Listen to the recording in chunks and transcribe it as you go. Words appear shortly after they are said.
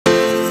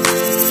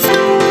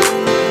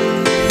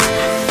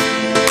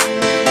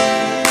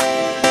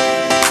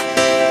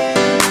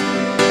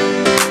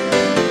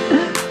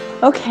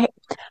Okay.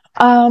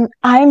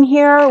 I'm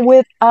here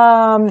with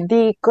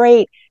the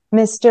great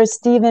Mr.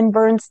 Steven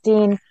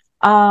Bernstein.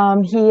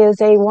 He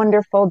is a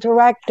wonderful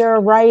director,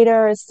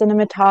 writer,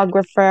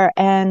 cinematographer,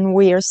 and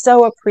we are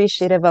so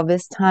appreciative of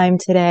his time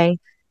today.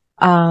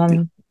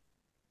 Um,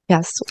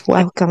 yes,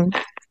 welcome.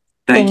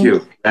 Thank Thank,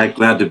 you.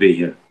 Glad to be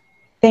here.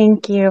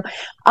 thank you.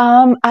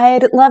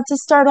 I'd love to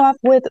start off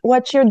with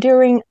what you're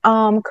doing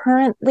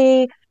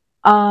currently.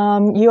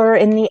 You're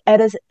in the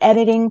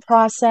editing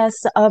process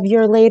of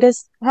your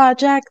latest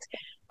project.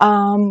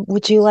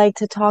 Would you like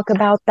to talk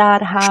about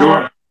that? How?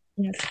 Sure,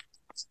 Yes.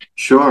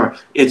 sure.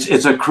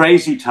 It's a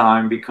crazy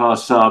time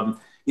because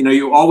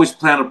you always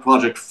plan a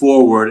project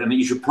forward, and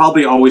you should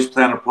probably always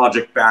plan a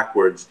project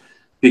backwards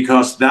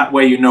because that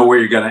way you know where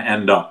you're going to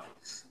end up.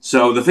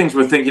 So the things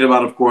we're thinking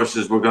about, of course,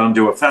 is we're going to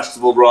do a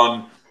festival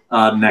run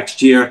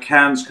next year.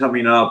 Cannes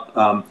coming up,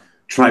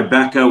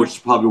 Tribeca, which is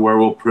probably where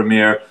we'll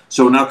premiere.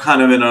 So we're now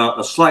kind of in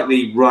a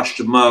slightly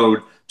rushed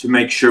mode to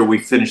make sure we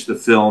finish the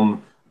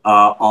film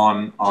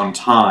on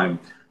time.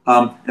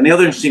 And the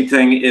other interesting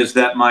thing is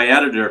that my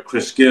editor,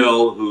 Chris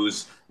Gill,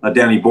 who's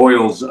Danny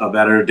Boyle's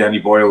editor, Danny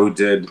Boyle, who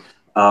did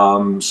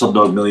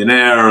Slumdog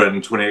Millionaire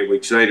and 28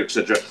 Weeks Later,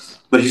 etc.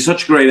 But he's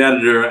such a great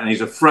editor, and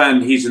he's a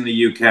friend. He's in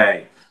the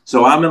UK.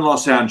 So I'm in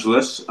Los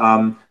Angeles.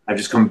 I've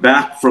just come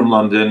back from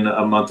London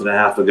a month and a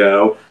half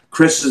ago.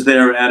 Chris is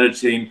there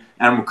editing,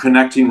 and we're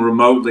connecting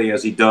remotely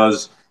as he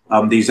does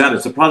these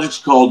edits. The project's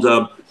called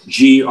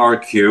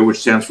GRQ, which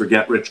stands for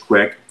Get Rich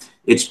Quick.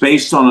 It's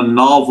based on a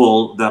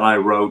novel that I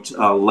wrote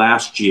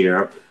last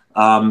year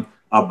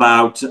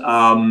about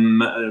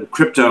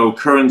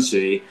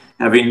cryptocurrency,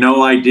 having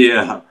no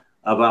idea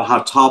about how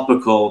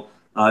topical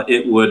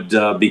it would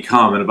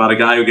become, and about a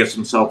guy who gets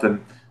himself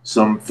in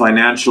some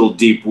financial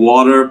deep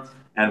water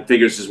and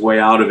figures his way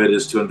out of it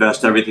is to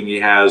invest everything he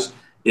has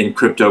in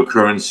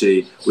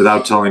cryptocurrency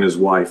without telling his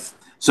wife.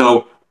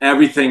 So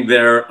everything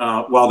there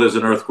while there's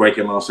an earthquake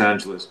in Los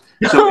Angeles.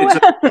 So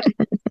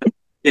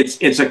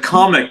it's a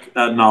comic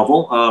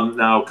novel,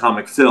 now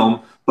comic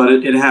film, but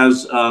it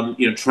has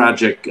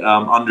tragic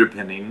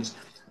underpinnings,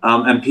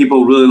 and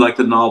people really like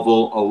the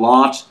novel a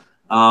lot,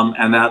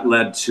 and that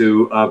led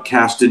to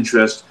cast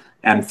interest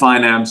and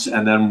finance,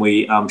 and then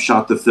we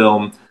shot the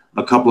film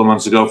a couple of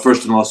months ago,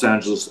 first in Los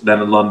Angeles,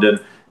 then in London,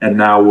 and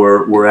now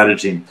we're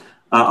editing.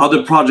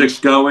 Other projects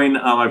going.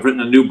 I've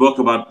written a new book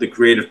about the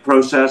creative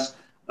process,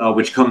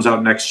 which comes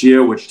out next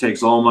year, which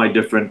takes all my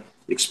different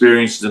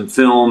experiences in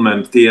film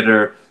and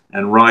theater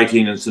and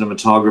writing and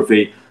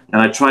cinematography,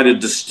 and I try to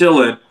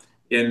distill it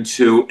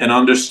into an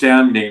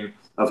understanding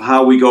of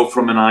how we go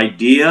from an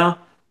idea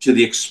to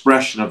the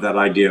expression of that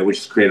idea, which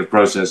is the creative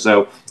process.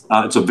 So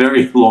it's a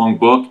very long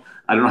book.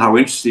 I don't know how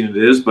interesting it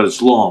is, but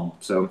it's long.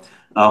 So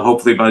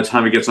hopefully by the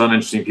time it gets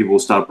uninteresting, people will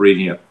stop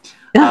reading it.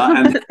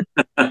 And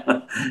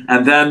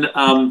and then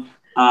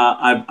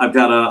I've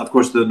got, of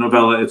course, the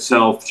novella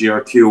itself,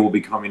 GRQ, will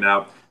be coming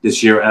out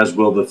this year, as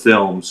will the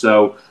film.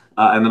 So,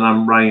 and then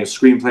I'm writing a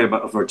screenplay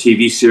for a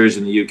TV series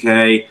in the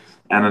UK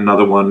and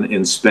another one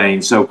in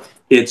Spain. So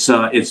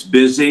it's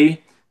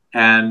busy,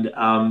 and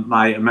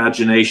my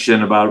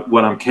imagination about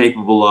what I'm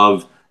capable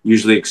of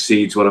usually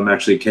exceeds what I'm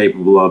actually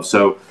capable of.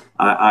 So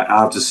I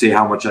have to see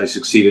how much I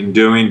succeed in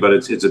doing, but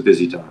it's a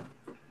busy time.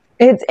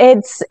 Yeah,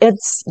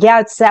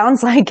 it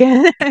sounds like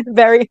it.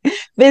 Very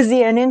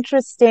busy and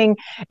interesting.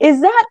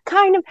 Is that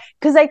kind of,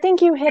 because I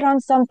think you hit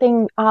on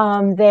something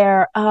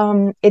there.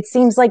 It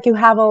seems like you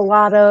have a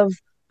lot of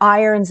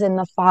irons in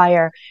the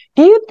fire.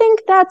 Do you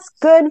think that's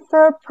good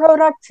for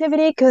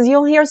productivity? Because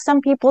you'll hear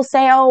some people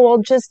say, oh, well,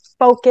 just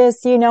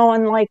focus,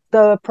 on like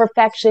the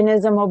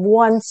perfectionism of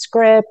one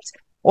script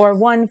or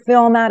one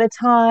film at a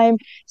time.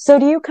 So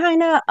do you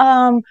kind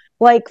of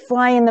like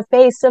fly in the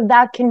face of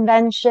that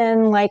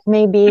convention? Like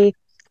maybe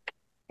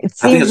it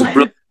I think seems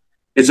like,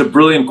 it's a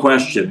brilliant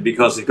question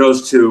because it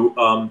goes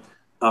to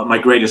my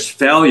greatest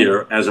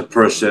failure as a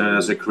person and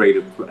as a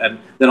creative, and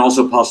then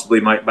also possibly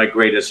my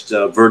greatest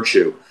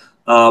virtue.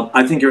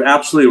 I think you're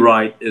absolutely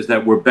right, is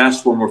that we're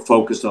best when we're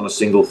focused on a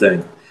single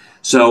thing.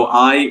 So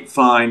I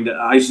find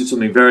I used to do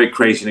something very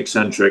crazy and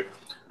eccentric.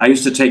 I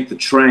used to take the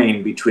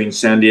train between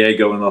San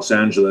Diego and Los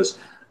Angeles,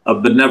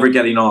 but never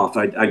getting off.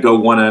 I'd go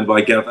one end, but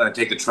I get up and I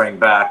take the train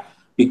back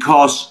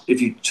because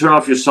if you turn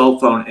off your cell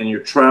phone and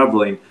you're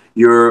traveling,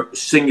 you're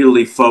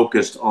singularly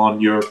focused on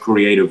your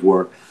creative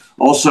work.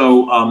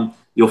 Also,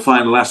 you'll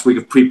find the last week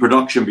of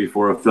pre-production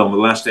before a film, the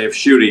last day of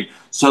shooting,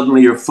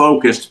 suddenly you're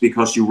focused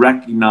because you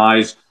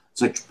recognize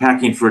it's like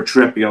packing for a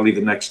trip. You got to leave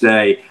the next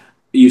day.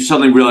 You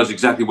suddenly realize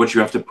exactly what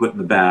you have to put in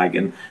the bag,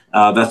 and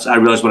I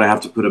realize what I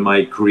have to put in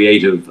my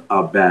creative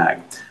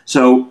bag.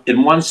 So,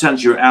 in one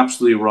sense, you're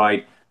absolutely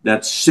right.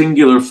 That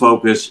singular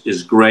focus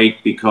is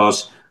great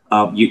because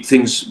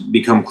things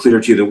become clear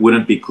to you that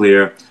wouldn't be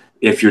clear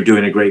if you're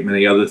doing a great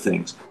many other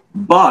things.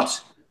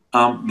 But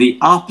the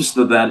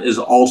opposite of that is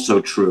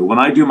also true. When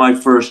I do my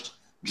first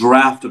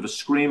draft of a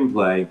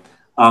screenplay,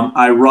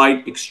 I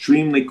write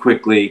extremely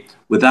quickly,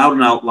 without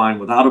an outline,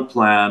 without a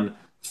plan,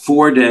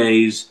 4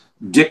 days,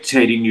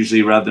 dictating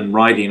usually rather than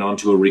writing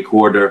onto a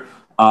recorder.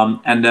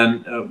 and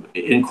then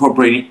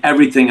incorporating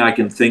everything I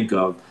can think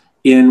of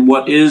in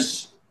what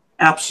is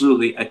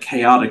absolutely a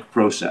chaotic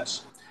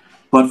process.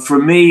 But for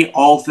me,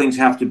 all things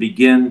have to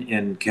begin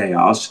in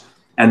chaos.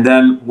 And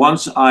then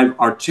once I've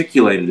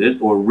articulated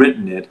it or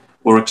written it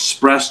or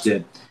expressed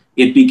it,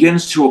 it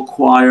begins to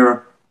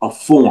acquire a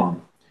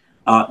form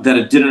that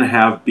it didn't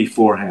have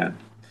beforehand.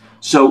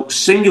 So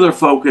singular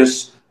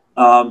focus,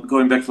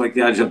 going back to like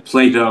the idea of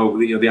Plato,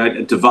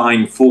 the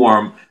divine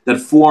form, that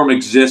form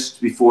exists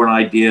before an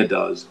idea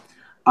does.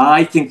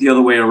 I think the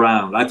other way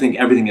around. I think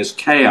everything is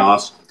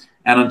chaos,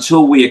 and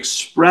until we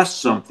express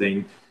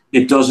something,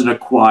 it doesn't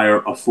acquire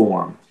a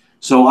form.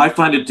 So I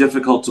find it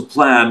difficult to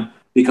plan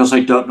because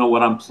I don't know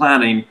what I'm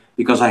planning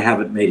because I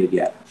haven't made it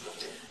yet.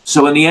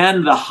 So in the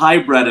end, the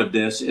hybrid of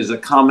this is a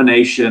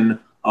combination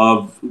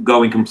of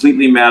going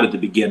completely mad at the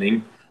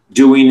beginning,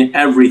 doing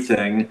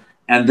everything,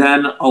 and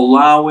then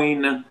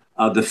allowing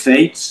the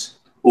fates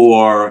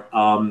or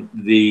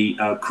the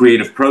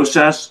creative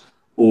process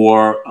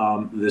or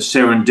the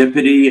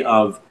serendipity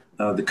of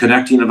the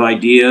connecting of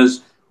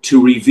ideas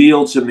to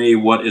reveal to me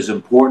what is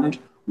important,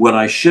 what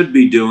I should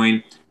be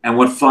doing, and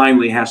what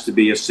finally has to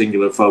be a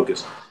singular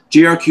focus.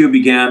 GRQ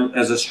began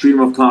as a stream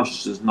of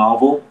consciousness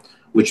novel,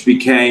 which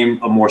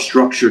became a more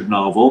structured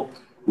novel,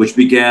 which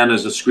began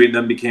as a screen,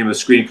 then became a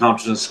screen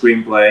consciousness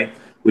screenplay,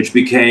 which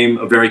became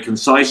a very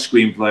concise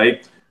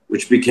screenplay,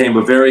 which became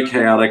a very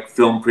chaotic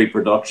film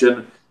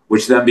pre-production,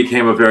 which then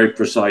became a very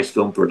precise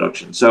film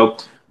production. So,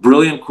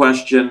 brilliant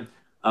question.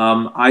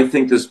 I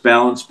think this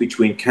balance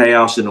between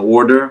chaos and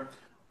order,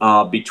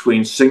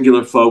 between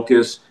singular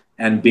focus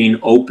and being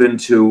open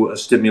to a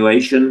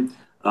stimulation,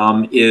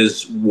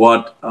 is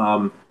what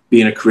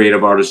being a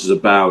creative artist is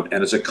about.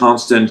 And it's a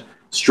constant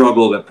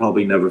struggle that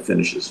probably never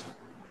finishes.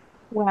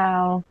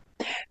 Wow.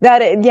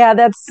 Yeah,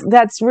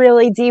 that's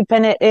really deep,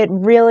 and it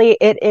really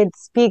it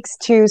speaks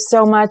to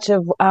so much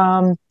of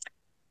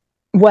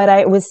what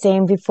I was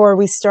saying before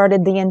we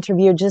started the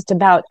interview, just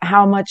about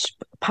how much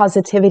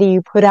positivity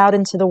you put out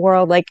into the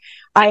world. Like,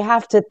 I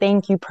have to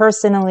thank you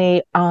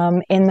personally.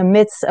 In the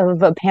midst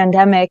of a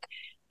pandemic,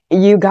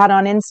 you got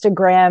on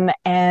Instagram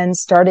and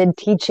started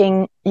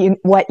teaching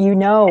what you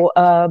know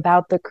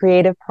about the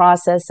creative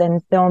process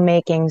and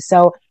filmmaking.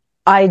 So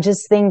I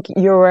just think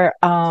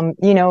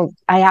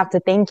I have to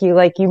thank you.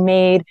 Like, you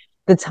made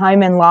the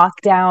time in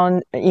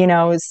lockdown,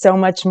 so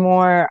much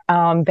more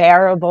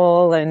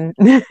bearable. And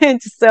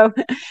so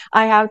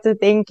I have to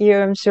thank you.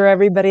 I'm sure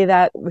everybody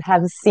that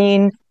has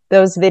seen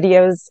those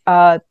videos,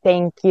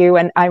 thank you.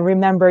 And I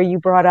remember you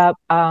brought up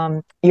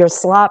your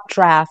slop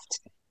draft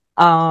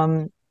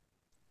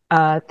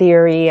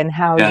theory and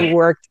how you Yeah.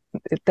 worked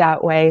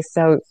that way.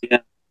 So, Yeah.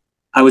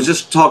 I was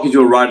just talking to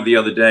a writer the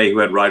other day who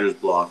had writer's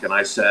block, and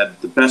I said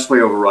the best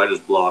way over writer's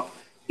block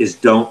is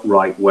don't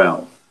write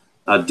well.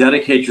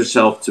 Dedicate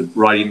yourself to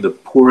writing the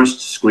poorest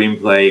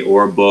screenplay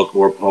or book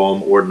or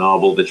poem or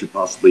novel that you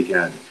possibly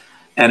can.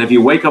 And if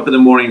you wake up in the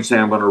morning and say,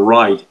 I'm going to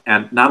write,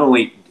 and not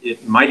only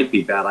might it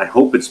be bad, I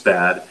hope it's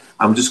bad,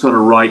 I'm just going to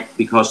write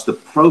because the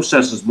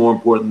process is more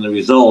important than the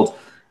result,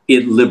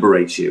 it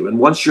liberates you. And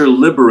once you're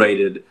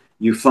liberated,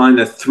 you find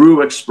that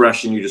through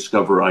expression, you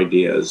discover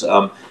ideas.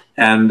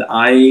 And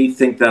I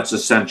think that's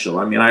essential.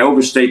 I mean, I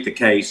overstate the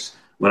case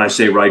when I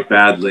say write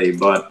badly,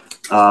 but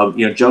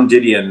Joan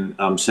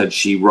Didion said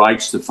she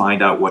writes to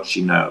find out what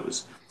she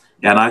knows.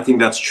 And I think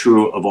that's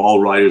true of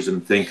all writers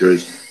and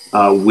thinkers.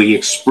 We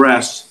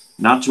express,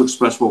 not to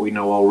express what we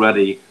know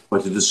already,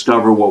 but to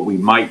discover what we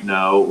might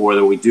know or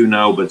that we do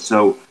know, but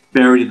so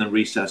buried in the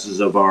recesses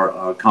of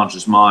our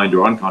conscious mind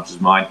or unconscious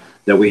mind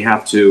that we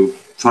have to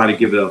try to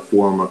give it a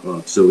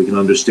form so we can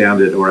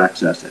understand it or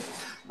access it.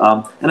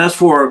 And as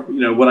for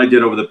what I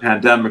did over the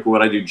pandemic or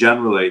what I do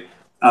generally,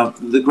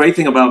 the great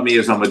thing about me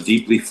is I'm a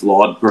deeply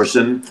flawed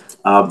person.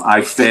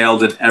 I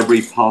failed in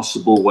every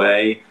possible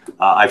way.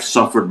 I've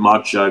suffered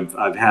much.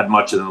 I've had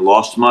much and then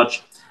lost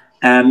much.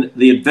 And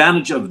the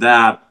advantage of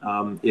that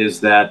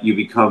is that you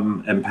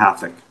become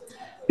empathic.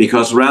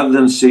 Because rather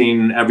than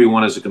seeing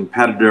everyone as a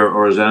competitor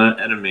or as an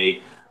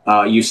enemy,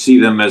 you see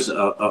them as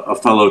a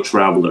fellow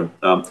traveler,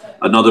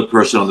 another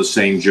person on the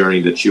same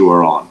journey that you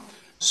are on.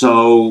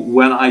 So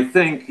when I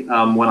think,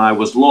 when I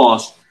was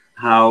lost,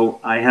 how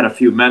I had a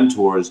few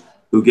mentors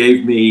who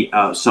gave me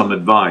some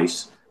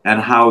advice and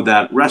how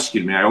that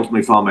rescued me. I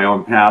ultimately found my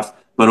own path,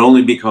 but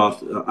only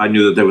because I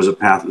knew that there was a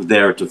path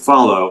there to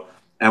follow.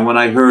 And when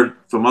I heard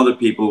from other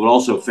people who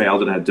also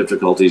failed and had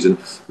difficulties and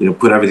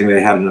put everything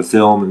they had in a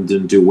film and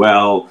didn't do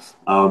well,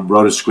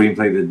 wrote a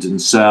screenplay that didn't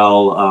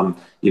sell,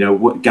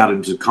 got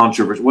into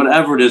controversy,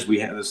 whatever it is we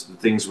have, the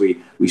things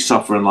we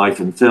suffer in life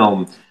and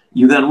film,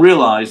 you then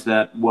realize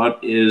that what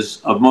is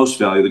of most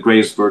value, the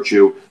greatest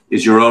virtue,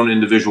 is your own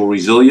individual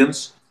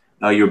resilience,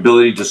 your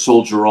ability to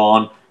soldier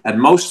on,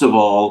 and most of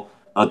all,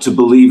 to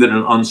believe in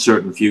an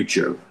uncertain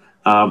future.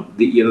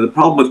 The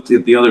problem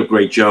with the other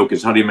great joke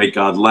is how do you make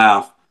God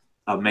laugh?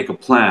 Make a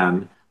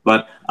plan.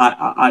 But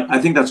I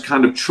think that's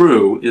kind of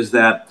true, is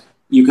that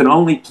you can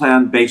only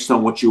plan based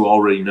on what you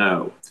already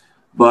know.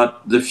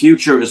 But the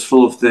future is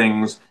full of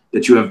things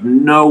that you have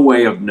no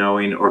way of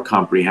knowing or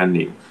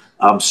comprehending.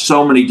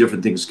 So many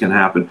different things can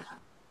happen.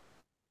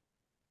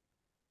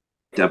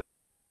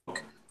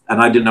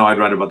 And I didn't know I'd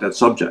write about that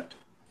subject.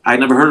 I had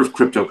never heard of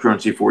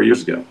cryptocurrency 4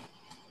 years ago.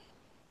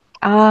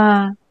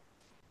 Ah,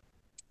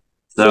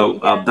 So see,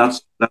 yeah.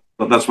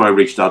 that's why I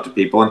reached out to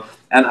people,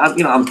 and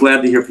I'm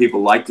glad to hear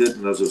people liked it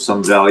and there's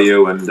some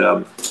value,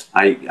 and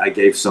I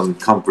gave some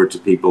comfort to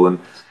people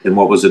in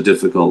what was a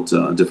difficult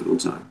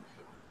time.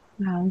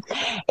 Um,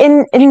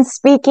 in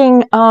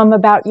speaking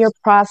about your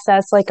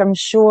process, like I'm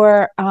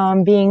sure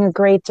being a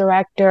great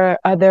director,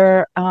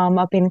 other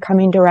up and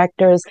coming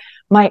directors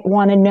might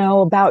want to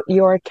know about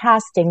your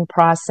casting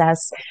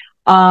process.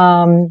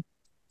 Um,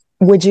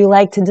 would you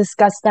like to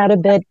discuss that a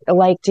bit?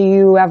 Like, do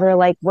you ever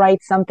like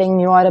write something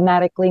you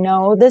automatically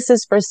know, "Oh, this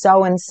is for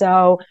so and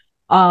so?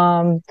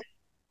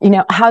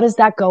 How does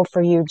that go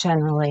for you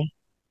generally?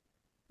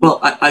 Well,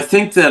 I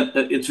think that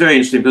it's very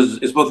interesting because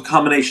it's both a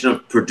combination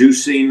of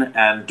producing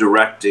and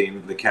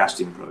directing the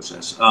casting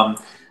process.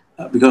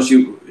 Because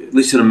at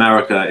least in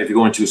America, if you're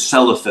going to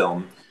sell a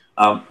film,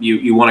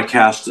 you want to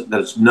cast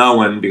that's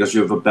known because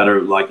you have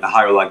a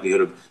higher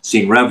likelihood of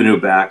seeing revenue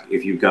back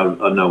if you've got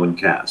a known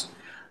cast.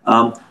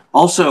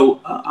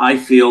 Also, I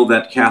feel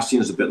that casting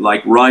is a bit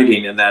like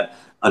writing in that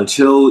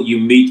until you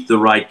meet the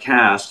right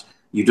cast,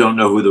 you don't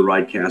know who the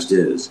right cast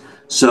is.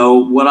 So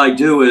what I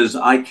do is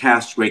I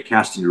cast great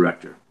casting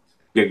director.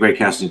 Great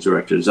casting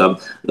directors.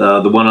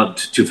 The one on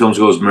 2 films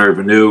ago was Mary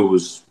Verneau, who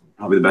was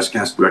probably the best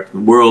casting director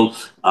in the world.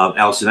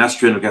 Alison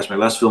Estrin, who cast my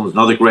last film, is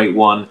another great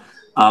one.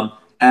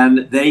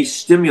 And they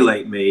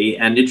stimulate me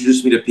and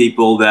introduce me to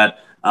people that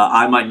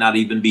I might not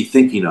even be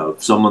thinking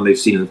of. Someone they've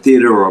seen in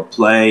theater or a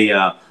play,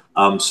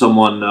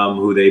 someone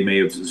who they may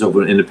have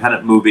seen an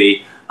independent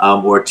movie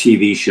or a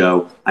TV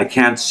show. I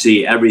can't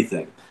see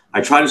everything. I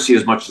try to see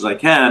as much as I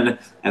can,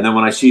 and then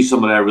when I see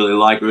somebody I really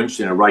like or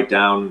interesting, I write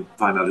down,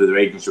 find out who their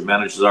agents or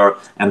managers are,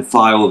 and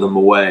file them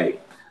away.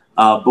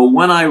 But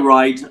when I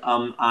write,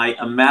 I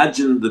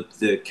imagine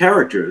the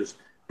characters,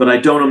 but I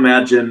don't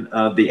imagine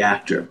the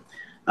actor.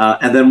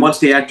 And then once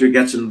the actor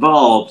gets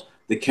involved,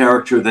 the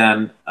character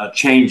then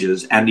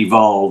changes and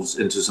evolves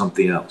into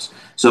something else.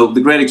 So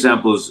the great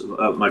example is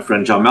my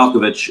friend John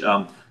Malkovich.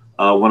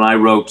 When I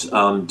wrote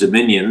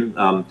Dominion,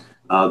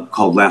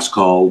 called Last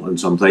Call in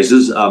some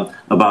places,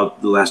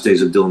 about the last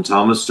days of Dylan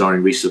Thomas,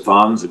 starring Rhys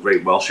Ifans, a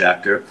great Welsh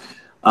actor.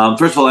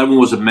 First of all, everyone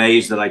was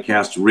amazed that I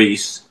cast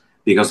Rhys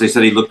because they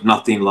said he looked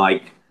nothing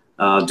like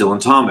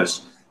Dylan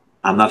Thomas.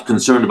 I'm not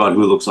concerned about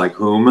who looks like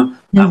whom. I'm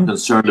Mhm.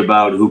 concerned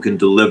about who can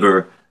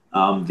deliver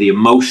the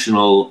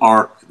emotional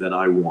arc that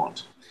I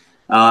want.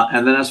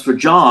 And then as for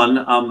John,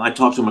 I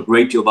talked to him a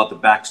great deal about the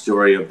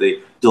backstory of the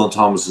Dylan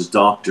Thomas's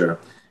doctor.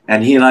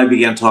 And he and I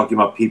began talking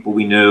about people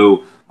we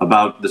knew,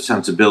 about the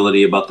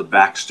sensibility, about the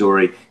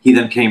backstory. He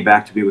then came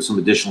back to me with some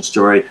additional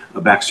story,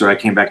 a backstory. I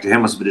came back to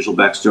him with some additional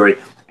backstory.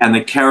 And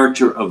the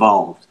character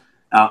evolved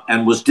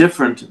and was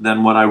different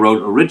than what I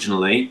wrote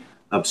originally,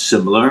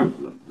 similar,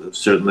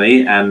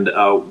 certainly, and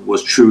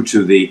was true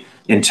to the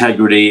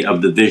integrity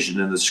of the vision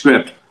in the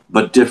script,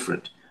 but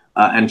different.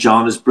 And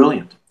John is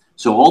brilliant.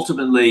 So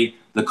ultimately,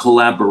 the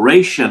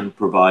collaboration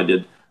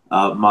provided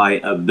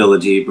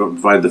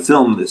provided the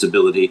film its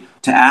ability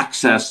to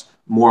access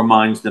more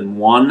minds than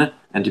one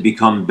and to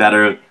become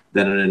better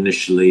than it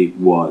initially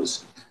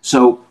was.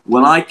 So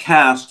when I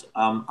cast,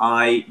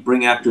 I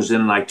bring actors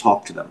in and I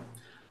talk to them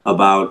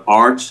about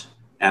art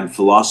and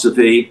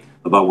philosophy,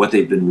 about what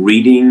they've been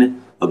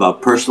reading,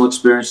 about personal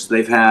experiences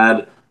they've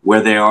had,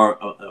 where they are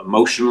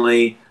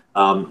emotionally,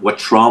 what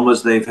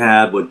traumas they've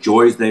had, what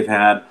joys they've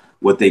had,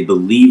 what they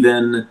believe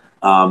in,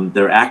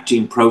 their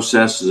acting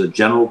process as a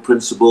general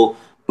principle,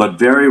 but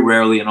very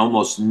rarely and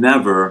almost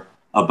never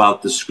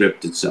about the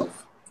script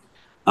itself.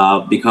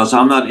 Because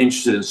I'm not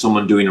interested in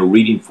someone doing a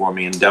reading for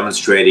me and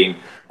demonstrating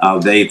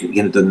they've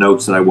hit the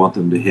notes that I want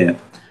them to hit.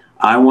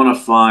 I want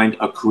to find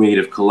a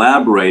creative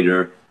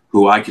collaborator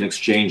who I can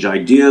exchange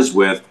ideas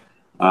with,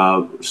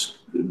 uh,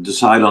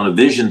 decide on a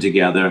vision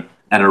together,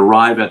 and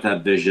arrive at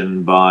that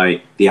vision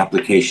by the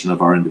application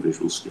of our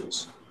individual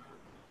skills.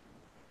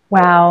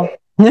 Wow.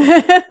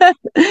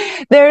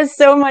 There's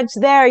so much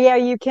there. Yeah,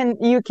 you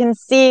can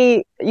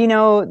see,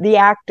 the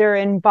actor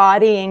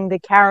embodying the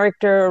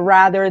character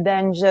rather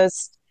than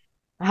just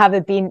have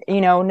it be,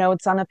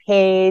 notes on a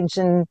page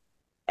and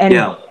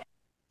Yeah,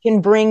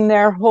 can bring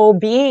their whole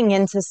being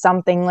into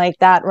something like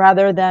that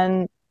rather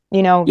than,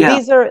 yeah,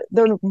 these are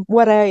the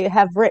what I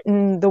have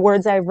written, the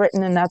words I've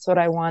written, and that's what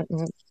I want.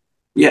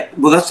 yeah.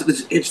 Well,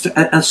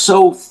 it's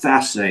so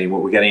fascinating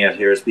what we're getting at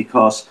here is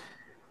because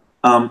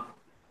um,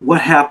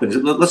 what happens?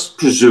 Let's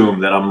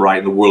presume that I'm right.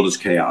 And the world is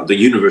chaos. The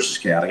universe is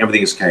chaotic.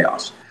 Everything is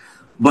chaos.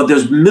 But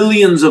there's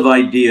millions of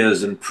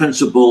ideas and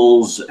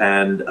principles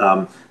and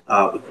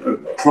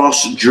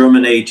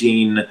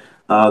cross-germinating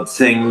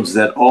things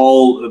that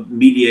all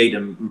mediate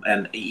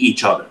and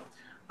each other.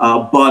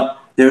 But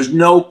there's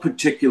no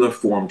particular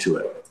form to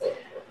it.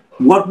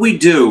 What we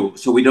do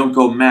so we don't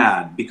go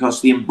mad,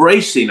 because the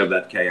embracing of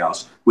that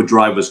chaos would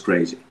drive us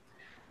crazy.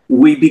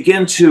 we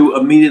begin to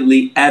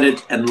immediately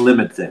edit and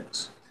limit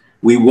things.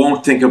 We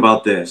won't think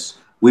about this.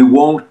 We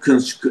won't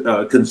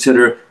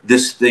consider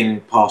this thing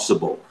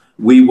possible.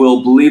 We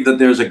will believe that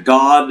there's a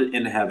God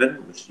in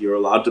heaven, which you're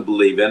allowed to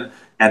believe in,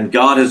 and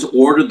God has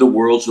ordered the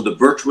world so the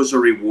virtuous are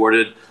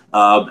rewarded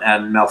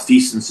and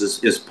malfeasance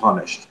is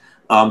punished.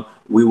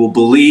 We will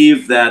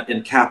believe that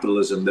in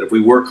capitalism, that if we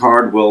work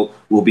hard,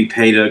 we'll be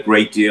paid a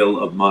great deal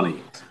of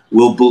money.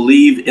 We'll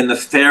believe in the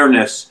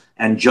fairness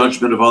and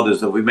judgment of others,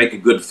 that if we make a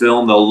good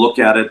film, they'll look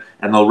at it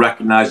and they'll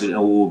recognize it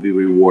and we will be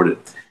rewarded.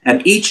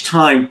 And each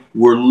time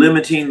we're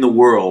limiting the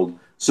world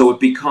so it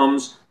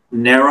becomes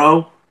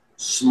narrow,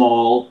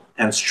 small,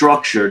 and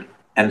structured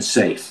and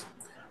safe.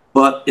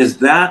 But is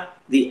that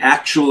the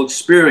actual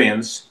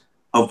experience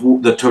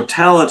of the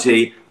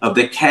totality of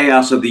the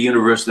chaos of the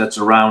universe that's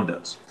around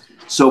us?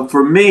 So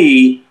for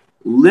me,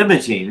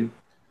 limiting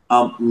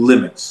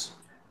limits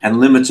and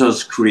limits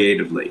us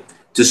creatively.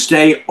 To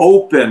stay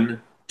open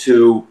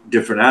to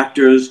different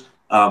actors,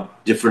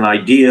 different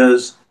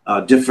ideas,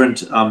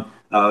 different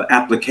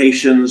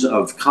applications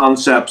of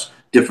concepts,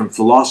 different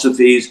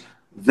philosophies.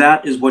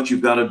 That is what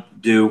you've got to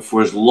do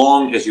for as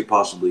long as you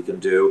possibly can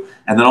do.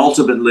 And then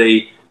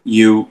ultimately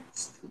you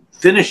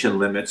finish in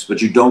limits,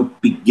 but you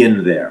don't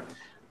begin there.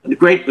 A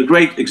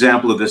great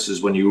example of this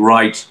is when you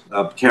write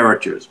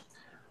characters.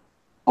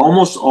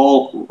 Almost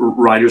all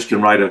writers can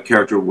write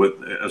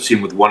a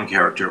scene with one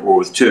character or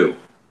with two,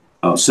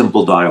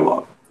 simple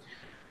dialogue.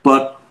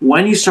 But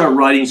when you start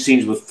writing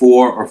scenes with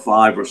 4 or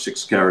 5 or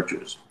 6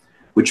 characters,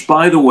 which,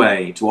 by the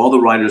way, to all the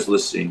writers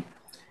listening,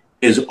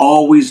 is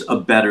always a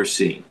better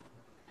scene,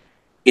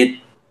 it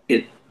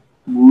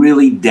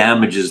really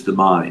damages the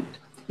mind,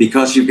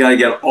 because you've got to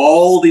get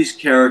all these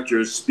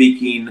characters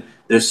speaking,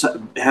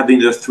 having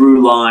their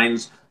through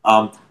lines,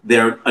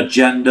 their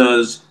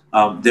agendas,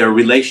 their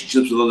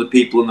relationships with other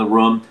people in the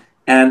room,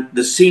 and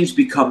the scenes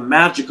become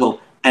magical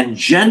and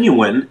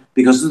genuine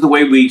because this is the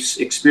way we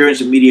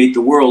experience and mediate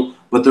the world,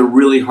 but they're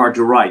really hard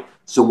to write.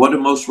 So what do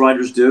most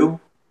writers do?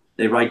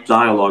 They write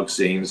dialogue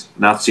scenes,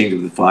 not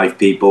scenes with 5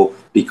 people,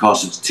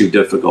 because it's too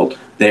difficult.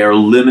 They are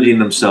limiting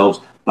themselves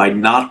by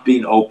not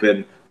being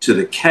open to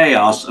the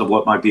chaos of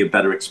what might be a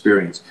better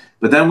experience.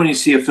 But then when you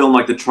see a film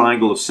like The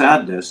Triangle of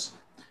Sadness,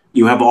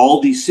 you have all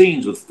these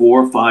scenes with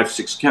 4, 5,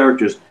 6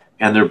 characters,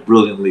 and they're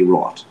brilliantly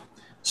wrought.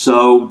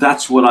 So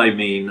that's what I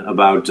mean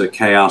about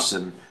chaos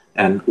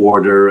and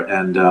order,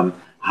 and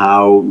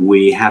how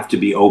we have to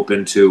be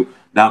open to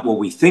not what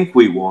we think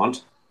we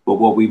want, but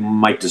what we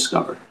might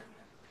discover.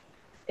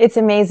 It's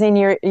amazing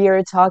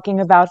you're talking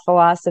about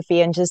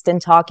philosophy, and just in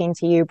talking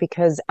to you,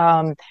 because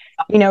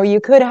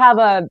you could have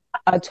a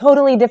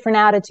totally different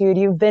attitude.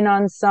 You've been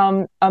on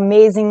some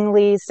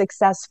amazingly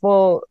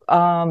successful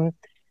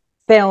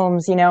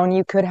films, and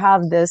you could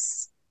have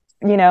this,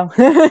 you know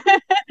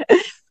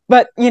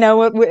but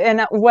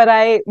and what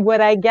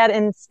I get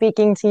in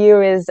speaking to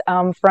you is,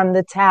 from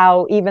the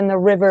Tao, even the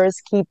rivers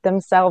keep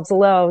themselves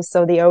low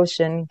so the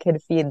ocean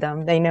could feed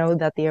them. They know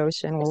that the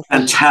ocean will feed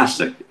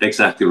Fantastic,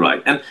 exactly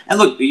right. And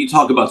look, you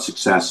talk about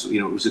success.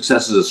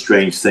 Success is a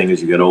strange thing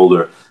as you get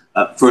older.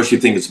 First, you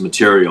think it's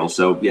material.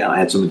 So yeah, I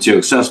had some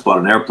material success. Bought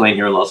an airplane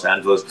here in Los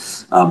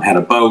Angeles. Had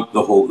a boat.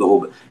 The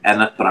whole.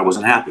 But I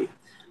wasn't happy.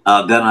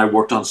 Then I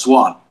worked on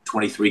SWAT.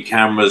 23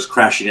 cameras,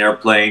 crashing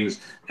airplanes.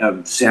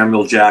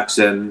 Samuel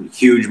Jackson,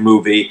 huge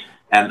movie,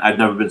 and I've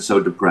never been so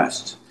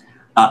depressed.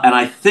 And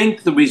I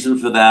think the reason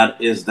for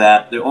that is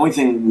that the only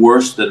thing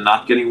worse than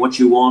not getting what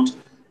you want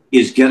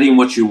is getting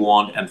what you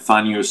want and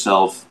finding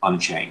yourself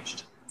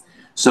unchanged.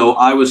 So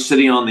I was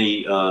sitting on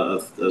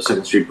the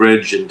Second Street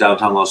Bridge in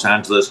downtown Los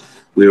Angeles.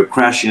 We were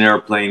crashing an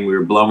airplane. We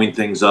were blowing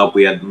things up.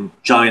 We had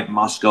giant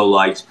Moscow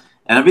lights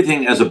and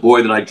everything as a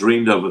boy that I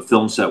dreamed of a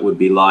film set would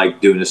be like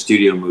doing a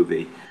studio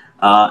movie.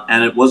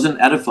 And it wasn't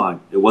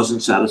edifying. It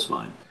wasn't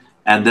satisfying.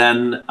 And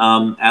then,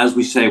 as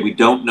we say, we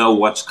don't know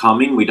what's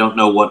coming. We don't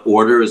know what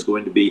order is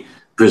going to be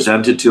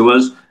presented to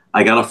us.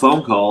 I got a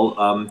phone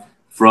call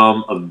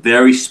from a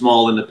very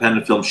small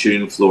independent film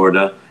shooting in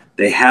Florida.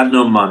 They had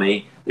no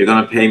money. They're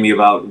going to pay me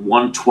about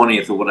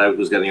 1/20th of what I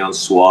was getting on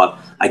SWAT.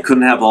 I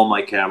couldn't have all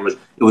my cameras.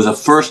 It was a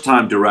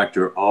first-time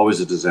director,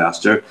 always a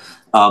disaster.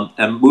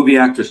 And movie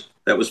actress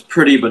that was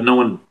pretty, but no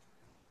one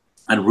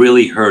had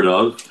really heard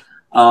of.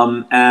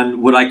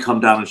 And would I come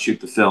down and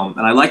shoot the film?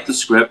 And I liked the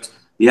script.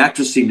 The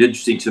actress seemed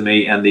interesting to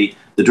me, and the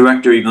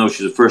director, even though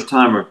she's a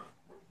first-timer,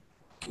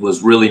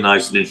 was really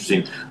nice and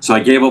interesting. So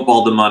I gave up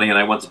all the money, and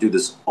I went to do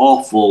this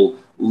awful,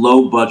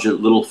 low-budget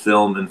little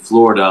film in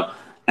Florida,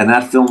 and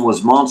that film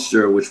was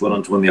Monster, which went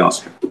on to win the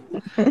Oscar.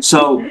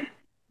 So,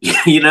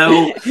 you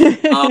know,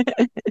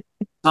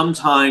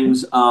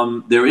 sometimes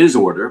there is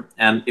order,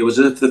 and it was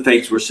as if the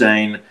fates were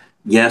saying,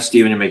 yes,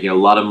 Stephen, you're making a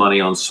lot of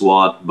money on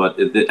SWAT, but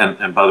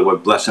and by the way,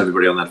 bless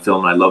everybody on that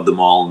film, and I love them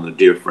all and they're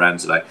dear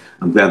friends, and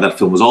I'm glad that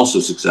film was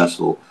also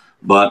successful.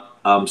 But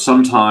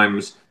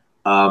sometimes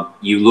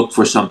you look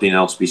for something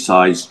else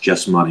besides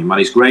just money.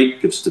 Money's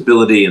great, gives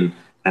stability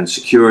and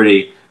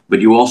security, but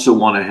you also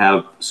want to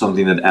have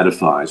something that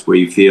edifies, where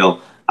you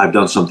feel, I've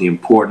done something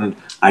important.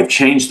 I've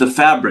changed the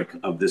fabric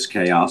of this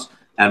chaos.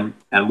 And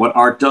what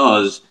art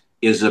does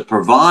is it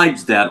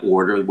provides that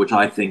order, which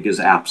I think is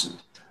absent.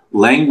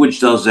 Language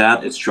does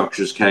that, it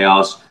structures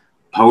chaos.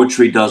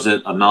 Poetry does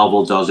it, a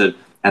novel does it,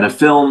 and a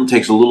film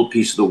takes a little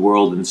piece of the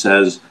world and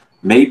says,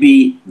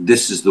 maybe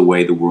this is the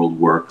way the world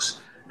works,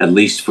 at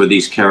least for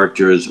these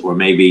characters, or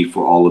maybe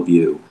for all of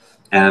you.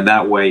 And in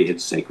that way,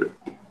 it's sacred.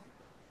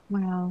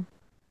 Wow.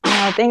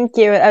 Wow, thank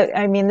you.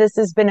 I mean, this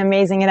has been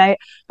amazing. And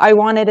I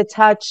wanted to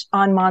touch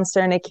on Monster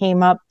and it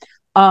came up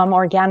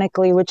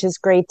organically, which is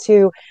great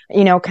too.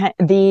 You know,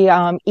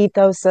 the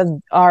ethos of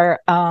our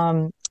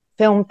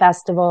film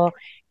festival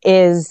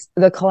is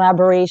the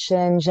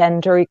collaboration,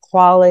 gender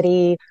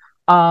equality.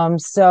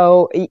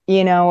 So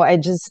you know, I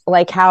just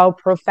like how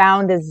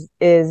profound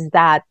is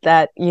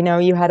that you know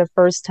you had a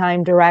first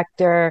time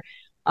director,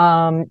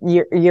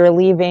 you're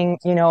leaving,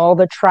 you know, all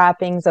the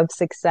trappings of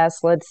success,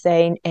 let's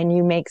say, and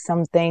you make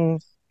something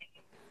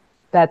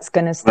that's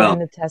going to Well,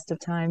 stand the test of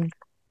time.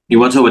 you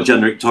want to talk about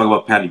gender? Talk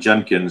about Patty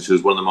Jenkins,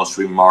 who's one of the most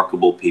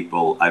remarkable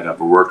people I've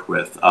ever worked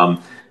with.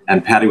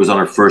 And Patty was on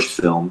her first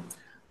film,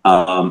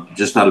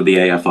 just out of the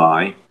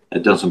AFI.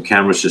 Had done some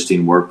camera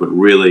assisting work, but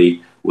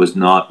really was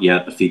not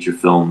yet a feature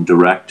film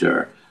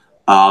director.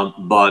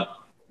 But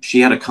she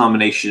had a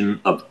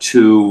combination of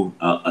two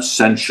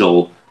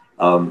essential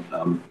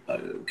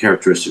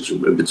characteristics,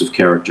 bits of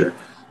character.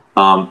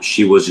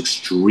 She was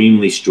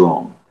extremely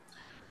strong.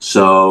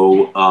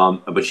 So,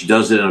 but she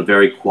does it in a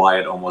very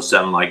quiet, almost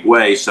Zen-like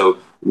way. So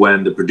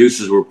when the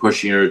producers were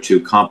pushing her to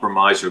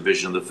compromise her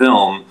vision of the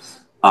film,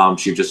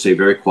 she'd just say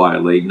very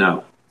quietly,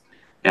 no.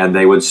 And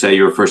they would say,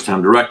 you're a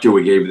first-time director,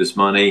 we gave you this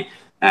money.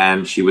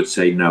 And she would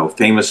say no.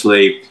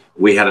 Famously,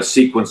 we had a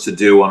sequence to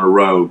do on a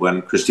road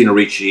when Christina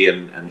Ricci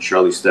and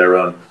Charlize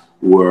Theron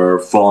were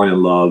falling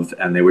in love,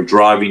 and they were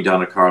driving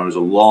down a car, and it was a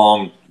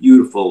long,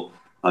 beautiful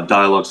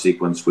dialogue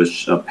sequence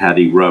which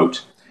Patty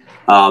wrote.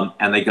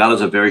 And they got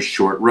us a very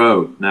short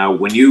road. Now,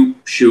 when you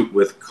shoot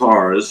with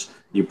cars,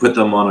 you put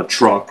them on a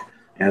truck,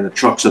 and the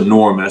truck's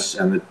enormous,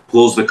 and it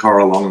pulls the car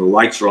along, and the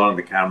lights are on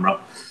the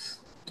camera.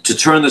 To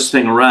turn this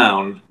thing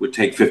around would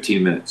take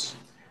 15 minutes.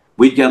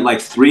 We'd get like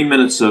 3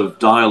 minutes of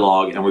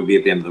dialogue, and we'd be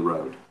at the end of the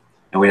road.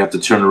 And we'd have to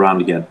turn around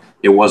again.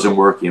 It wasn't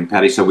working. And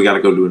Patty said, we got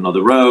to go to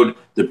another road.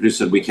 The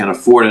producer said, we can't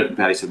afford it. And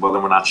Patty said, well,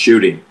 then we're not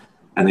shooting.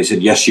 And they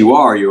said, yes, you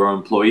are. You're our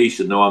employee. She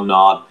said, no, I'm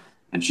not.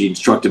 And she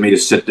instructed me to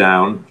sit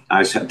down.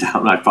 I sat down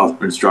and I followed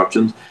her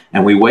instructions.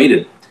 And we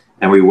waited.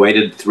 And we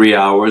waited 3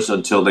 hours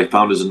until they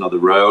found us another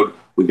road.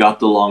 We got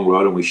the long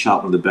road and we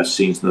shot one of the best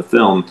scenes in the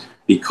film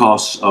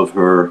because of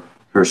her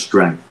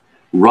strength.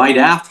 Right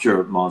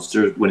after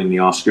Monster winning the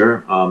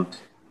Oscar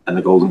and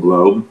the Golden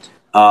Globe,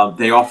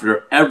 they offered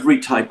her every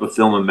type of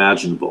film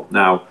imaginable.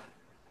 Now,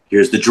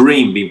 here's the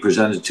dream being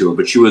presented to her,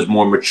 but she was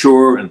more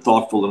mature and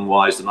thoughtful and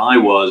wise than I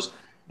was,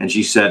 and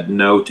she said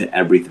no to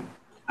everything.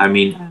 I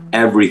mean,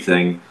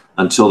 everything,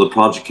 until the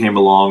project came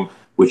along,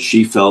 which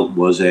she felt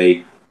was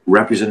a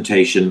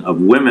representation of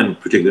women,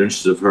 particular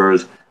interests of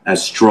hers,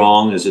 as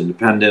strong, as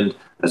independent,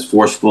 as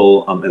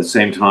forceful, at the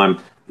same time,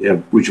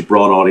 reach a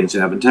broad audience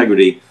and have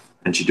integrity.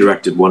 And she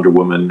directed Wonder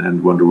Woman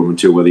and Wonder Woman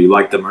 2, whether you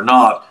like them or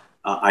not.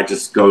 I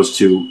just goes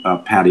to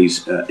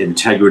Patty's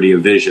integrity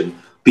of vision.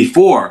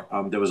 Before,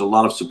 there was a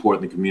lot of support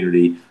in the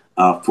community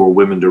for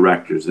women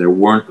directors. There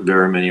weren't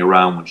very many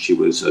around when she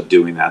was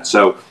doing that.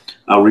 So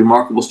a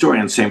remarkable story.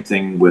 And same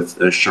thing with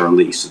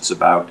Charlize. It's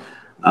about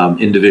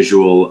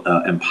individual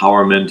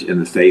empowerment in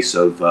the face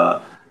of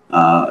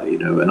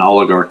an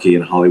oligarchy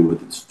in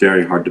Hollywood. It's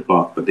very hard to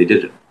buck, but they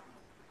did it.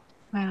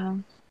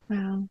 Wow.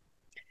 Wow.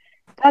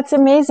 That's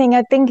amazing.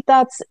 I think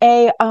that's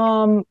a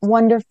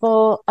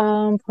wonderful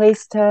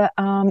place to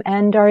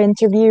end our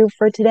interview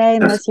for today,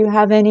 Yes. unless you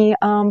have any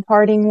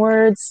parting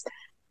words.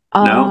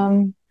 No.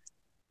 Um,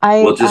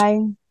 Well, just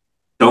I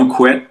don't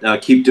quit.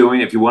 Keep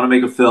doing it. If you want to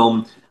make a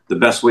film, the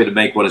best way to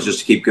make one is just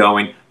to keep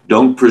going.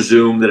 Don't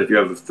presume that if you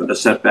have a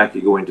setback,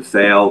 you're going to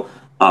fail.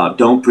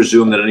 Don't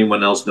presume that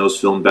anyone else knows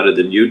film better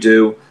than you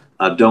do.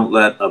 Don't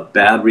let a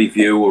bad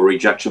review or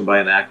rejection by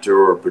an actor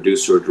or a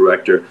producer or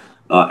director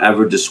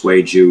ever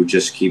dissuade you.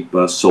 Just keep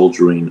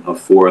soldiering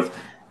forth.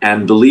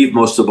 And believe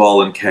most of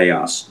all in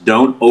chaos.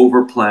 Don't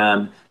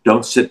overplan.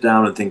 Don't sit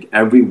down and think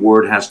every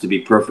word has to be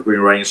perfect when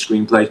you're writing a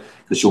screenplay,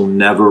 because you'll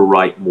never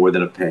write more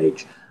than a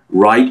page.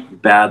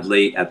 Write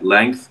badly at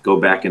length, go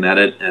back and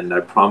edit, and I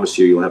promise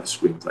you, you'll have a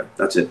screenplay.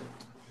 That's it.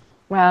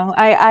 Well,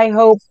 I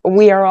hope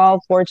we are all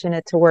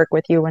fortunate to work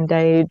with you one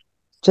day. Ah,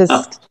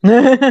 Just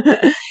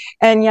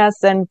and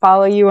yes, and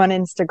follow you on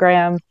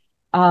Instagram,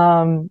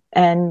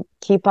 and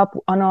keep up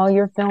on all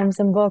your films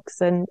and books.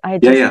 And I yeah,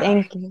 just yeah.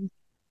 thank you.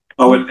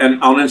 Oh,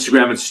 and on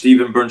Instagram, it's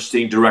Stephen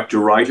Bernstein, director,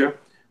 writer.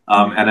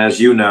 And as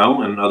you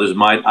know, and others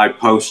might, I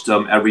post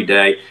every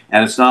day.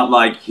 And it's not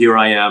like here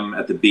I am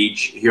at the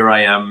beach, here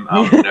I am.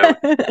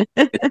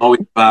 It's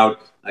always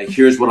about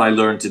here's what I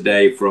learned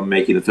today from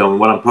making the film. And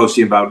what I'm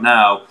posting about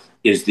now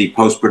is the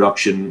post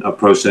production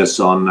process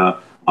on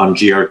on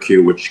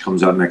GRQ, which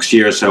comes out next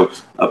year. So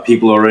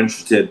people who are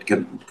interested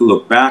can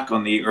look back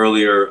on the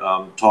earlier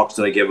talks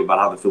that I gave about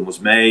how the film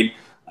was made.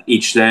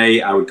 Each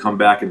day, I would come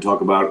back and talk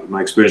about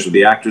my experience with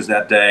the actors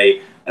that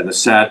day and the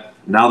set.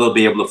 Now they'll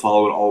be able to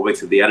follow it all the way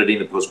through the editing,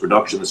 the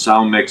post-production, the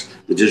sound mix,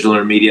 the digital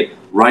intermediate,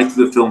 right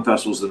through the film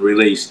festivals and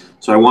release.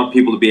 So I want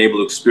people to be able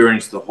to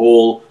experience the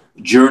whole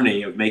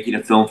journey of making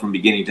a film from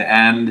beginning to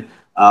end,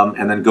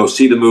 and then go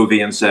see the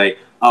movie and say,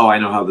 "Oh, I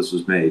know how this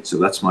was made." So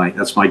that's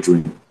my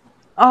dream.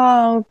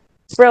 Oh,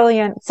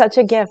 brilliant. Such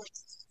a gift.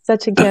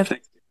 Such a gift.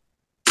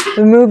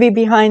 The movie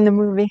behind the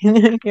movie.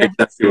 Yeah.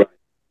 Exactly right.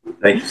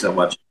 Thank you so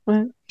much.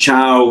 Well,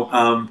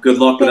 Ciao. Good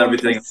luck with thank you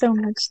everything. so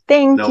much.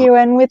 Thank No, you.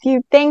 And with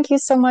you, thank you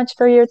so much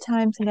for your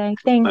time today.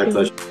 Thank my you.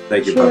 pleasure.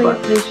 Thank you. Bye Truly bye.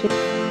 appreciate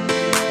it.